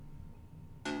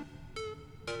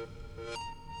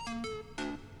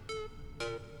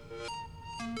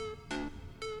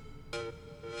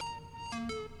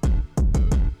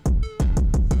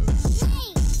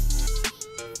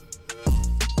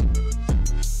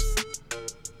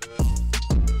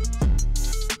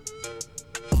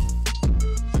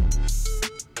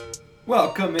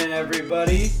Welcome in,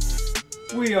 everybody.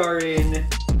 We are in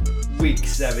week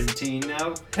 17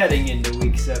 now, heading into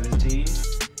week 17.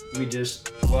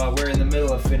 We're in the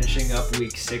middle of finishing up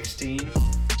week 16.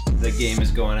 The game is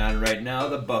going on right now,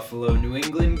 the Buffalo-New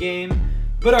England game.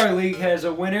 But our league has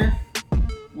a winner.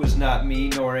 Was not me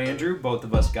nor Andrew. Both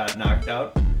of us got knocked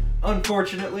out,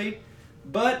 unfortunately.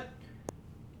 But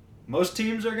most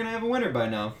teams are going to have a winner by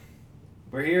now.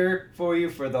 We're here for you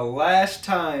for the last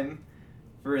time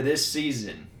for this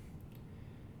season.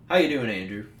 How you doing,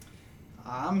 Andrew?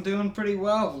 I'm doing pretty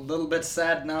well. A little bit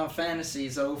sad now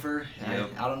fantasy's over.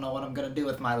 Yep. I don't know what I'm going to do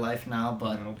with my life now,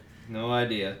 but... No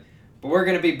idea. But we're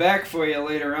going to be back for you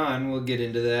later on. We'll get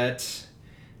into that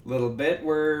a little bit.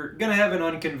 We're going to have an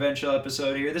unconventional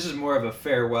episode here. This is more of a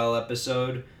farewell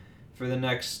episode for the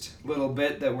next little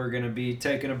bit that we're going to be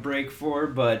taking a break for,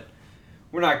 but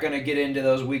we're not going to get into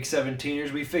those Week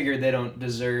 17ers. We figured they don't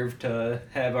deserve to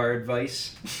have our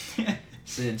advice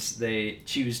since they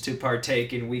choose to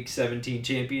partake in Week 17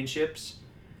 championships.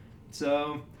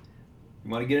 So,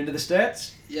 you want to get into the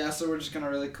stats? Yeah, so we're just going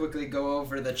to really quickly go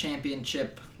over the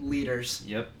championship leaders.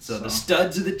 Yep, so the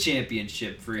studs of the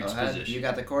championship for each position. You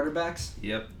got the quarterbacks?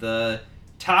 Yep, the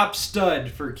top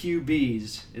stud for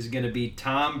QBs is going to be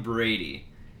Tom Brady.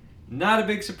 Not a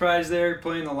big surprise there,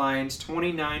 playing the Lions,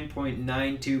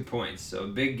 29.92 points, so a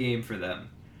big game for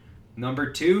them.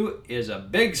 Number 2 is a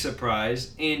big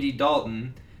surprise, Andy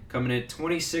Dalton, coming at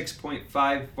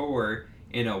 26.54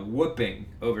 in a whooping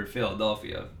over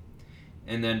Philadelphia.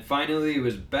 And then finally it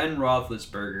was Ben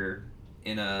Roethlisberger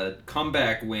in a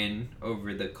comeback win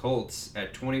over the Colts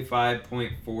at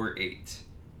 25.48.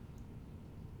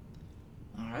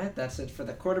 All right, that's it for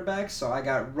the quarterbacks. So I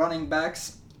got running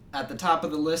backs. At the top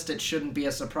of the list, it shouldn't be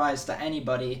a surprise to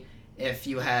anybody if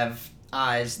you have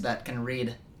eyes that can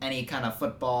read any kind of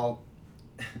football,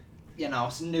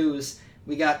 news.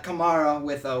 We got Kamara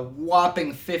with a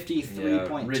whopping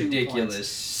 53.2 ridiculous points.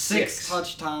 6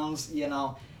 touchdowns,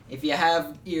 If you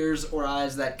have ears or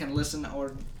eyes that can listen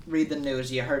or read the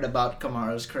news, you heard about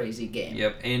Kamara's crazy game.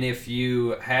 Yep, and if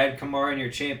you had Kamara in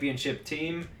your championship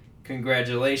team,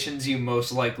 congratulations, you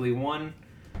most likely won.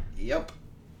 Yep.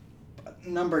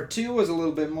 Number 2 was a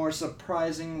little bit more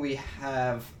surprising. We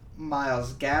have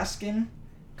Myles Gaskin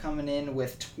coming in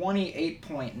with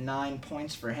 28.9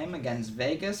 points for him against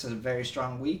Vegas. A very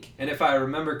strong week. And if I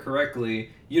remember correctly,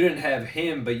 you didn't have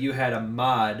him, but you had a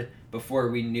mod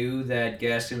before we knew that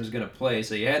Gaskin was going to play.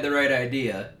 So you had the right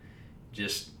idea,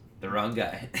 just the wrong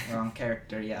guy. Wrong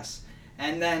character, yes.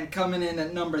 And then coming in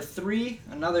at number 3,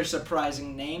 another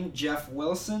surprising name, Jeff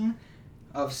Wilson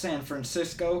of San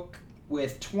Francisco,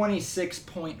 with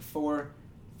 26.4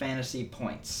 fantasy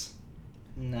points.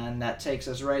 And then that takes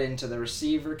us right into the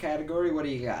receiver category. What do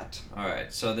you got? All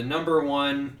right, so the number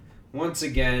 1, once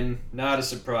again, not a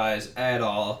surprise at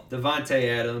all.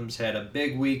 Devontae Adams had a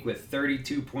big week with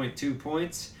 32.2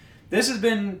 points. This has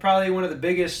been probably one of the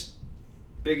biggest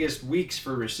weeks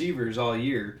for receivers all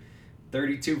year.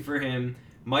 32 for him.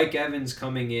 Mike Evans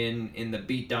coming in the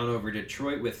beatdown over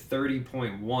Detroit with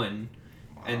 30.1.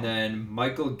 And then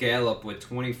Michael Gallup with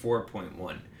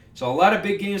 24.1. So a lot of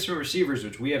big games from receivers,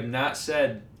 which we have not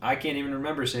said. I can't even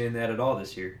remember saying that at all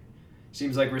this year.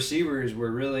 Seems like receivers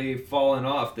were really falling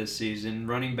off this season.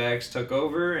 Running backs took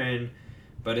over,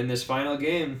 but in this final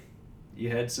game,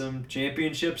 you had some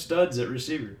championship studs at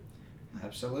receiver.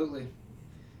 Absolutely.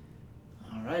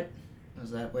 All right.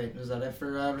 Was that it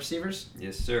for receivers?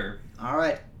 Yes, sir. All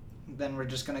right. Then we're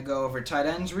just going to go over tight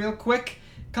ends real quick.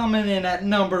 Coming in at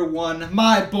number 1,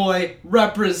 my boy,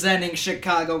 representing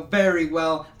Chicago very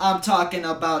well. I'm talking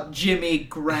about Jimmy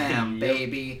Graham, Yep.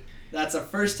 baby. That's the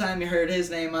first time you heard his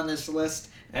name on this list.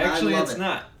 Actually, it's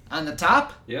not. On the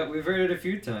top? Yeah, we've heard it a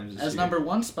few times this As year. number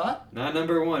 1 spot? Not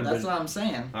number 1. That's what I'm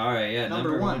saying. All right, yeah,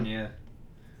 number 1, yeah.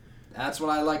 That's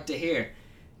what I like to hear.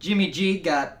 Jimmy G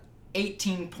got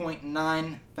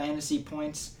 18.9 fantasy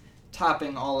points,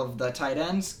 topping all of the tight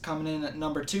ends. Coming in at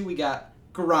number 2, we got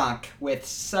Gronk with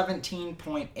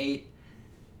 17.8.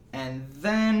 And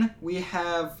then we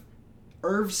have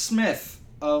Irv Smith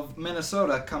of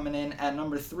Minnesota coming in at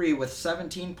number 3 with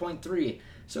 17.3.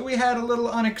 So we had a little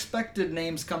unexpected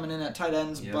names coming in at tight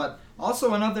ends, but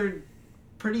also another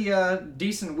pretty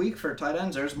decent week for tight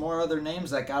ends. There's more other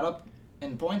names that got up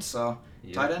in points, so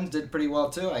tight ends did pretty well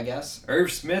too, I guess.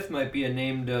 Irv Smith might be a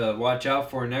name to watch out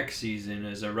for next season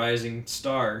as a rising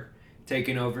star,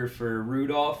 taking over for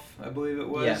Rudolph, I believe it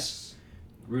was. Yes.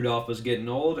 Rudolph was getting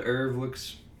old. Irv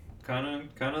looks kind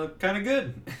of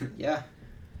good. Yeah.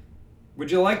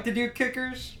 Would you like to do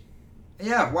kickers?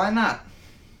 Yeah, why not?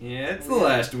 Yeah, it's the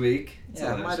last week.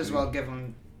 Might as well give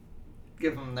them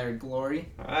Give them their glory.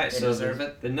 All right, They so deserve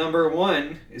it. The number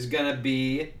one is going to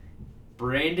be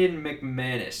Brandon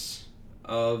McManus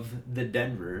of the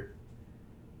Denver.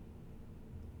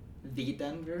 The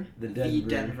Denver? The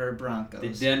Denver Broncos. The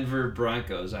Denver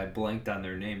Broncos. I blanked on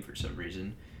their name for some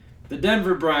reason. The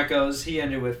Denver Broncos, he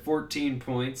ended with 14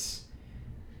 points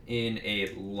in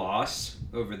a loss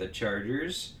over the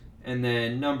Chargers. And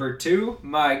then number two,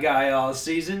 my guy all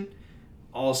season,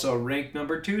 also ranked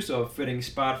number two, so a fitting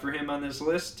spot for him on this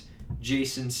list.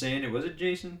 Jason Sanders. Was it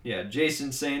Jason? Yeah,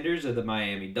 Jason Sanders of the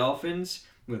Miami Dolphins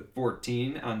with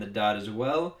 14 on the dot as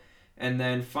well. And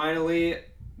then finally,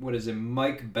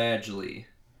 Mike Badgley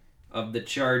of the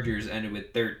Chargers ended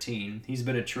with 13. He's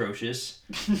been atrocious.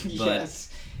 Yes.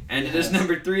 Ended as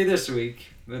number 3 this week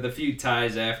with a few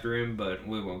ties after him, but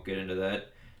we won't get into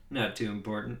that. Not too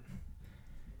important.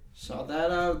 So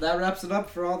that wraps it up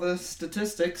for all the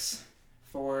statistics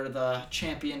for the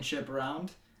championship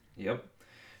round. Yep.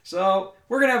 So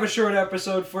we're going to have a short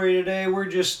episode for you today. We're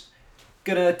just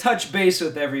going to touch base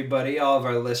with everybody, all of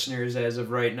our listeners as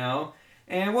of right now.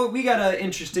 And we got an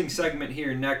interesting segment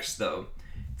here next, though.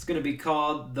 It's going to be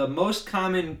called the most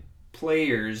common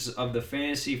players of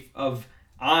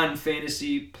on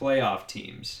fantasy playoff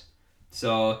teams.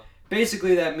 So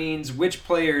basically that means which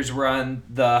players were on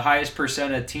the highest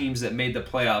percent of teams that made the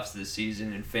playoffs this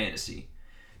season in fantasy.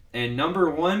 And number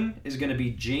one is going to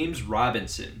be James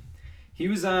Robinson. He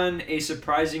was on a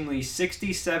surprisingly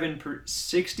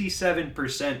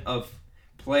 67% of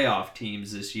playoff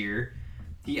teams this year.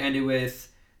 He ended with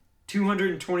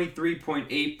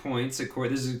 223.8 points.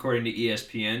 This is according to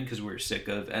ESPN because we're sick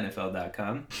of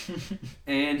NFL.com.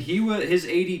 And his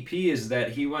ADP is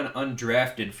that he went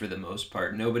undrafted for the most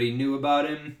part. Nobody knew about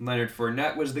him. Leonard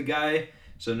Fournette was the guy,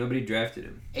 so nobody drafted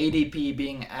him. ADP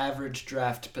being average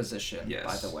draft position, yes.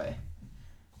 By the way.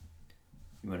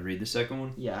 You want to read the second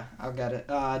one? Yeah, I'll get it.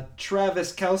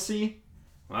 Travis Kelce.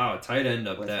 Wow, a tight end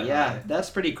up that Yeah, high. that's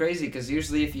pretty crazy because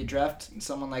usually if you draft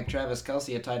someone like Travis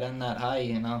Kelce, a tight end that high,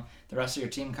 the rest of your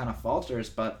team kind of falters.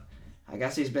 But I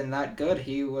guess he's been that good.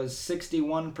 He was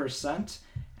 61%,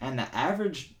 and the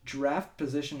average draft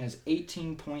position is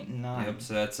 18.9. Yep,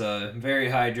 so that's a very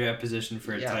high draft position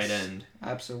for a tight end.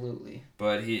 Absolutely.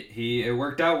 But it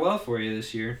worked out well for you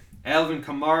this year. Alvin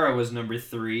Kamara was number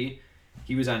 3.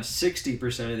 He was on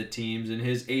 60% of the teams, and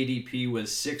his ADP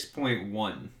was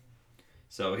 6.1.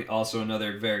 So also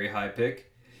another very high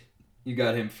pick. You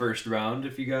got him first round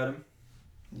if you got him.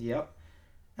 Yep.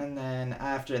 And then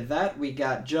after that, we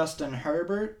got Justin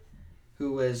Herbert,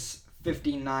 who was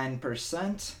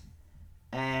 59%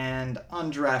 and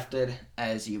undrafted,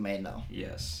 as you may know.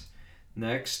 Yes.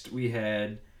 Next, we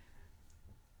had...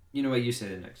 You know what? You say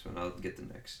the next one. I'll get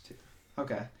the next two.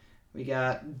 Okay. We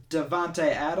got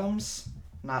Davante Adams,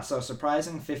 not so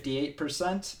surprising,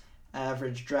 58%.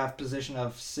 Average draft position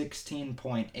of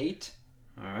 16.8.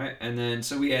 All right. And then,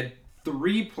 so we had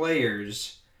 3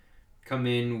 players come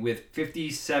in with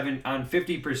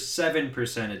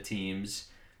 57% of teams.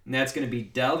 And that's going to be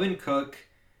Dalvin Cook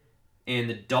and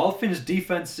the Dolphins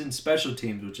defense and special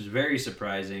teams, which is very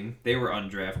surprising. They were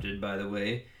undrafted, by the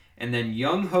way. And then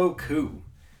Younghoe Koo.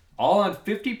 All on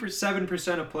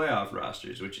 57% of playoff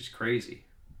rosters, which is crazy.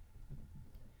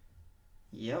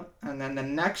 Yep. And then the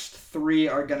next 3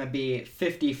 are going to be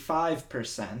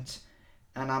 55%.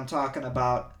 And I'm talking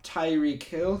about Tyreek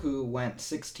Hill, who went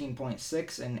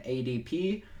 16.6 in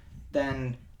ADP.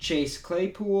 Then Chase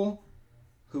Claypool,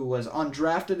 who was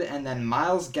undrafted. And then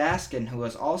Myles Gaskin, who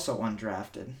was also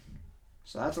undrafted.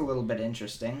 So that's a little bit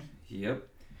interesting. Yep.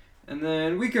 And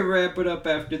then we can wrap it up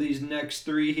after these next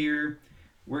 3 here.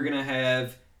 We're going to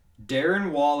have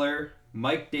Darren Waller,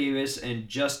 Mike Davis, and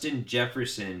Justin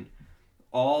Jefferson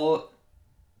all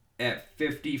at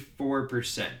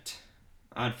 54%.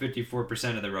 On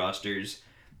 54% of the rosters.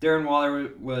 Darren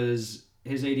Waller his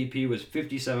ADP was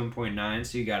 57.9,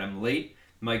 so you got him late.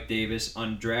 Mike Davis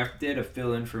undrafted, a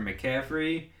fill-in for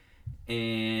McCaffrey.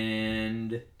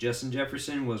 And Justin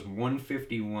Jefferson was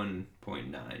 151.9.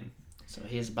 So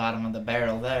he's bottom of the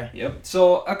barrel there. Yep.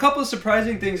 So a couple of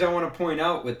surprising things I want to point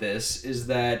out with this is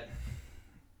that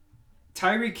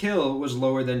Tyreek Hill was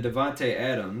lower than Davante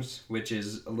Adams, which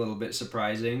is a little bit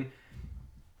surprising.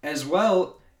 As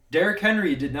well, Derrick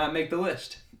Henry did not make the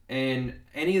list. And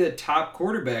any of the top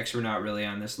quarterbacks were not really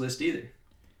on this list either.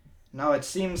 No, it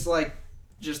seems like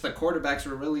just the quarterbacks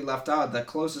were really left out. The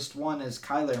closest one is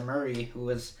Kyler Murray, who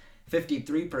was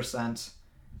 53%.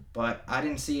 But I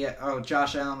didn't see it. Oh,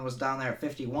 Josh Allen was down there at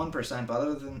 51%. But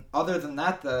other than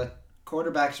that, the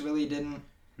quarterbacks really didn't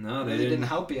No, they really didn't.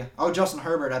 help you. Oh, Justin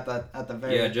Herbert at the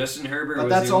very. Yeah, Justin Herbert. But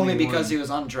was that's the only only because one. he was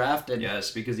undrafted.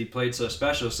 Yes, because he played so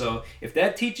special. So if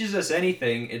that teaches us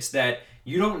anything, it's that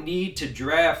you don't need to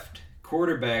draft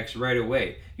quarterbacks right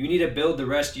away. You need to build the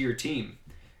rest of your team,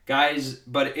 guys.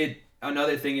 But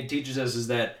another thing it teaches us is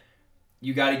that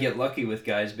you got to get lucky with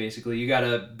guys. Basically, you got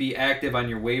to be active on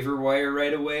your waiver wire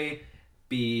right away.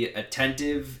 Be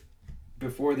attentive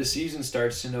before the season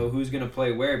starts to know who's going to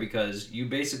play where, because you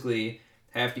basically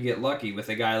have to get lucky with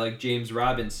a guy like James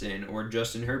Robinson or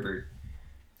Justin Herbert.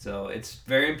 So it's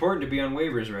very important to be on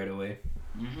waivers right away.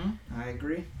 I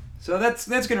agree. So that's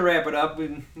going to wrap it up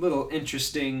with a little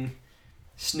interesting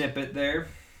snippet there.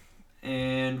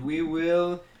 And we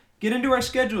will get into our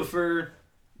schedule for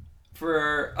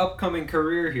our upcoming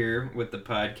career here with the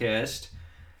podcast.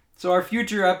 So our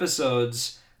future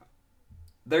episodes,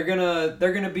 they're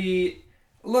gonna be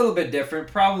a little bit different,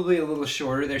 probably a little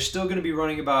shorter. They're still gonna be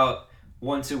running about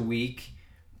once a week,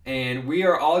 and we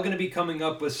are all gonna be coming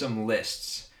up with some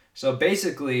lists. So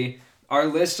basically, our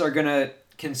lists are gonna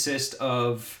consist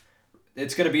of,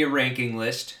 it's gonna be a ranking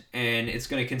list, and it's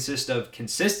gonna consist of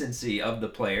consistency of the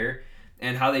player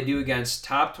and how they do against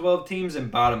top 12 teams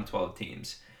and bottom 12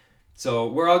 teams. So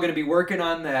we're all gonna be working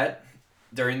on that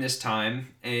during this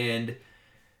time, and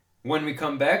when we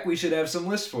come back, we should have some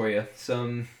lists for you.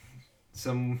 Some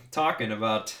talking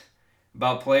about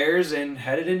players and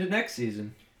headed into next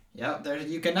season. Yeah,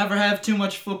 you can never have too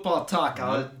much football talk.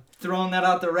 I'm throwing that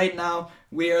out there right now.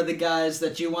 We are the guys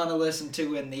that you want to listen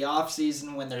to in the off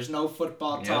season when there's no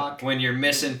football talk. When you're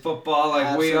missing football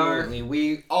like we are. Absolutely.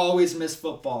 We always miss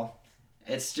football.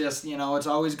 It's just, it's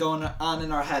always going on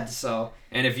in our heads. So.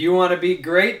 And if you want to be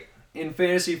great in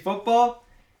fantasy football,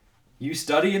 you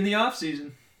study in the off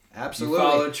season. Absolutely. You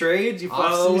follow trades, you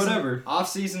follow whatever.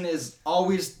 Off-season is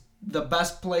always the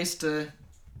best place to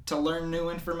learn new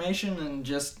information and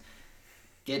just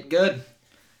get good.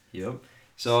 Yep.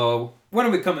 So, when are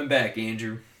we coming back,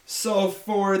 Andrew? So,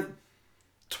 for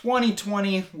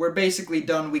 2020, we're basically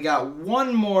done. We got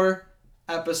one more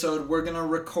episode we're going to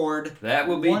record. That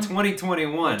will be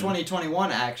 2021.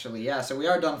 2021, actually. Yeah, so we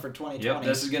are done for 2020. Yep,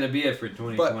 this is going to be it for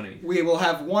 2020. But we will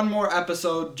have one more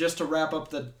episode just to wrap up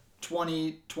the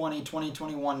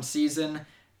 2020-2021 season.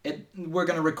 We're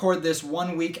going to record this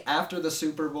 1 week after the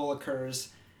Super Bowl occurs,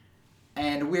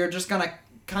 and we're just going to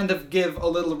kind of give a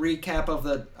little recap of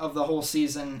the whole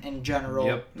season in general.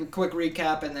 Yep. A quick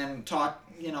recap, and then talk,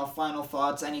 final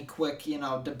thoughts, any quick,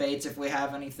 debates if we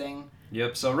have anything.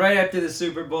 Yep, so right after the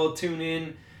Super Bowl, tune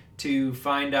in to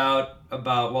find out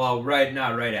about,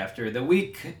 not right after, the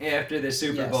week after the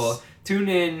Super Bowl. Tune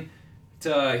in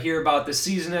to hear about the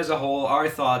season as a whole, our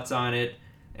thoughts on it,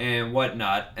 and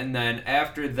whatnot. And then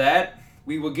after that,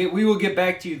 we will get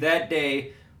back to you that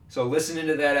day. So listen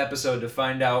into that episode to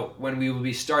find out when we will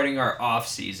be starting our off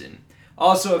season.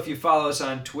 Also, if you follow us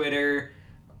on Twitter,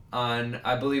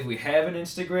 I believe we have an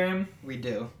Instagram. We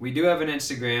do. We do have an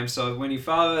Instagram. So when you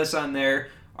follow us on there,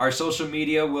 our social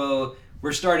media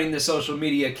we're starting the social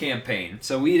media campaign.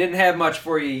 So we didn't have much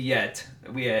for you yet.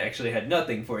 We actually had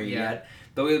nothing for you yet.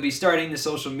 But we'll be starting the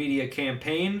social media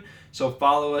campaign, so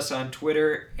follow us on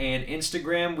Twitter and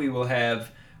Instagram. We will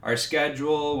have our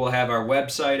schedule, we'll have our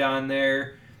website on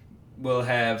there, we'll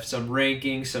have some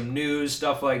rankings, some news,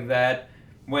 stuff like that,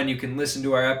 when you can listen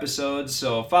to our episodes.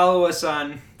 So follow us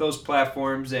on those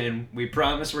platforms, and we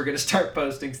promise we're going to start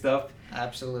posting stuff.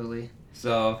 Absolutely.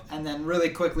 So. And then really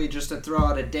quickly, just to throw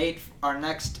out a date, our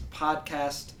next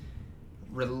podcast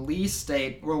release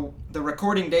date, the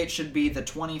recording date should be the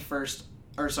 21st.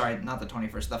 Or sorry, not the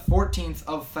 21st. The 14th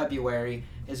of February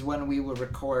is when we will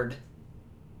record.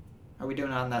 Are we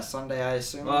doing it on that Sunday, I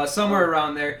assume? Somewhere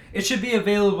around there. It should be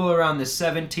available around the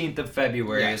 17th of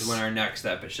February Yes. is when our next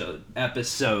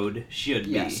episode should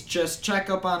be. Yes, just check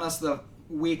up on us the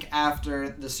week after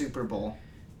the Super Bowl.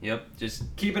 Yep,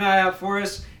 just keep an eye out for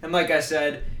us. And like I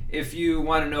said, if you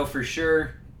want to know for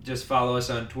sure, just follow us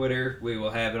on Twitter. We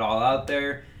will have it all out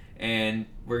there. And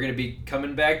we're going to be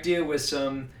coming back to you with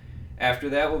some... After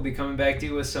that, we'll be coming back to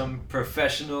you with some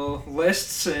professional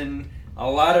lists and a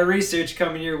lot of research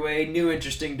coming your way, new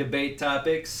interesting debate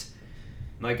topics.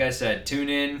 Like I said, tune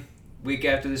in week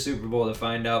after the Super Bowl to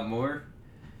find out more.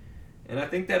 And I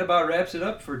think that about wraps it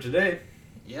up for today.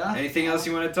 Yeah. Anything else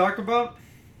you want to talk about?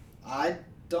 I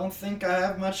don't think I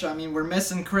have much. I mean, we're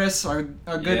missing Chris, our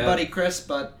good buddy Chris,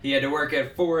 but... He had to work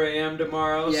at 4 a.m.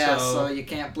 tomorrow, so you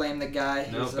can't blame the guy.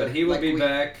 No, but he will be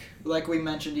back. Like we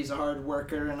mentioned, he's a hard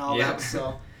worker and all that,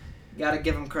 so gotta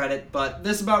give him credit. But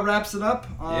this about wraps it up.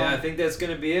 I think that's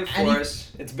gonna be it for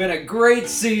us. It's been a great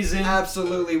season.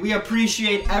 Absolutely. We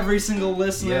appreciate every single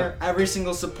listener, every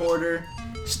single supporter.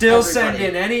 Still send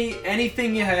Everybody. in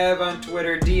anything you have on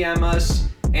Twitter. DM us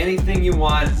anything you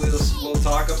want. We'll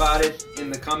talk about it in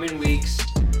the coming weeks.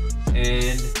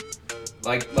 And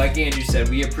like Andrew said,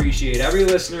 we appreciate every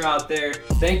listener out there.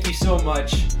 Thank you so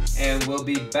much, and we'll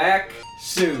be back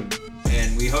soon.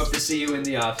 And we hope to see you in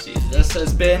the offseason. This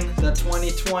has been the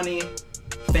 2020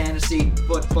 Fantasy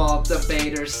Football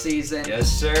Debaters season. Yes,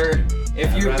 sir.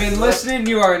 If you've been listening,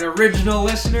 you are an original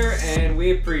listener, and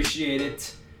we appreciate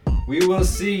it. We will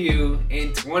see you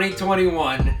in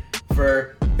 2021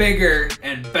 for bigger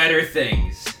and better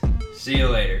things. See you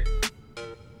later.